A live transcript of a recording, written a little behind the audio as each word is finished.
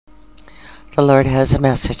The Lord has a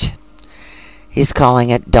message. He's calling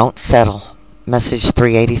it Don't Settle. Message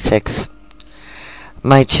 386.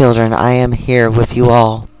 My children, I am here with you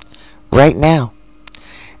all, right now,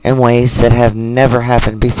 in ways that have never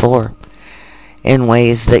happened before, in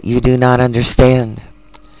ways that you do not understand.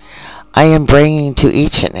 I am bringing to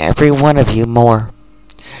each and every one of you more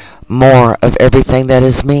of everything that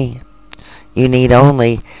is me. You need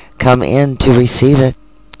only come in to receive it.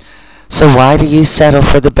 So why do you settle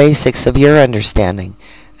for the basics of your understanding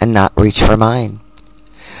and not reach for mine?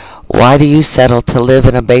 Why do you settle to live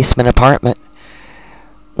in a basement apartment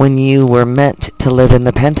when you were meant to live in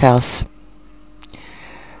the penthouse?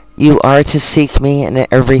 You are to seek me in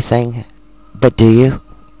everything, but do you?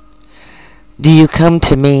 Do you come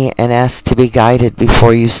to me and ask to be guided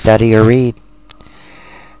before you study or read?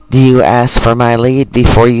 Do you ask for my lead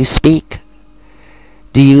before you speak?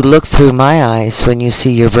 Do you look through my eyes when you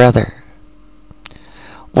see your brother?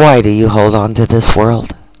 Why do you hold on to this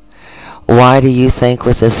world? Why do you think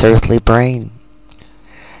with this earthly brain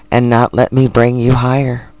and not let me bring you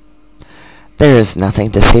higher? There is nothing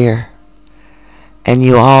to fear. And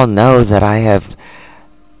you all know that I have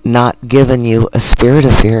not given you a spirit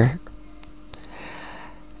of fear.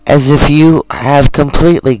 As if you have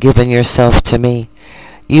completely given yourself to me,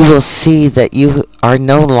 you will see that you are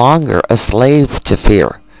no longer a slave to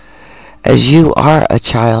fear, as you are a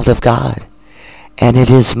child of God. And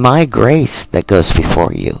it is my grace that goes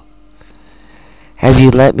before you. Have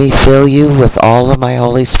you let me fill you with all of my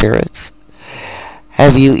Holy Spirits?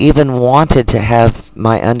 Have you even wanted to have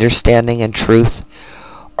my understanding and truth,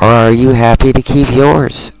 or are you happy to keep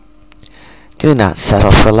yours? Do not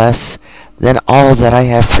settle for less than all that I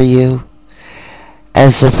have for you,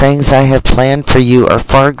 as the things I have planned for you are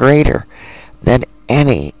far greater than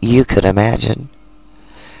any you could imagine.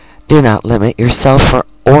 Do not limit yourself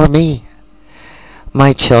or me.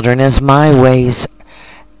 My children, as my ways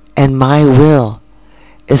and my will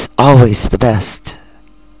is always the best.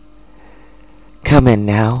 Come in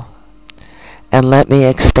now and let me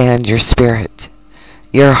expand your spirit,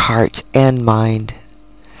 your heart and mind.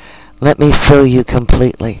 Let me fill you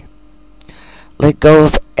completely. Let go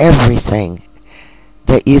of everything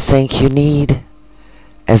that you think you need,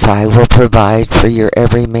 as I will provide for your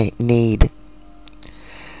every need,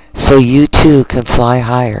 so you too can fly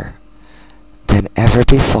higher than ever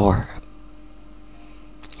before.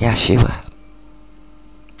 Yeshua.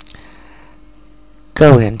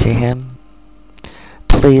 Go into him.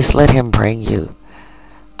 Please let him bring you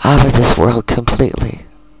out of this world completely.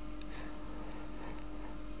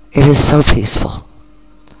 It is so peaceful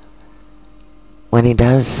when he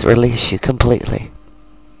does release you completely.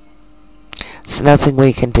 It's nothing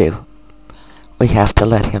we can do. We have to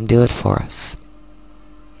let him do it for us.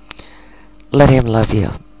 Let him love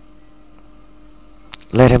you.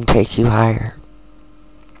 Let him take you higher.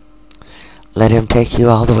 Let him take you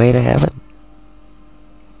all the way to heaven.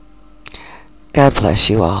 God bless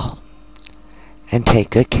you all, and take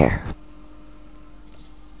good care.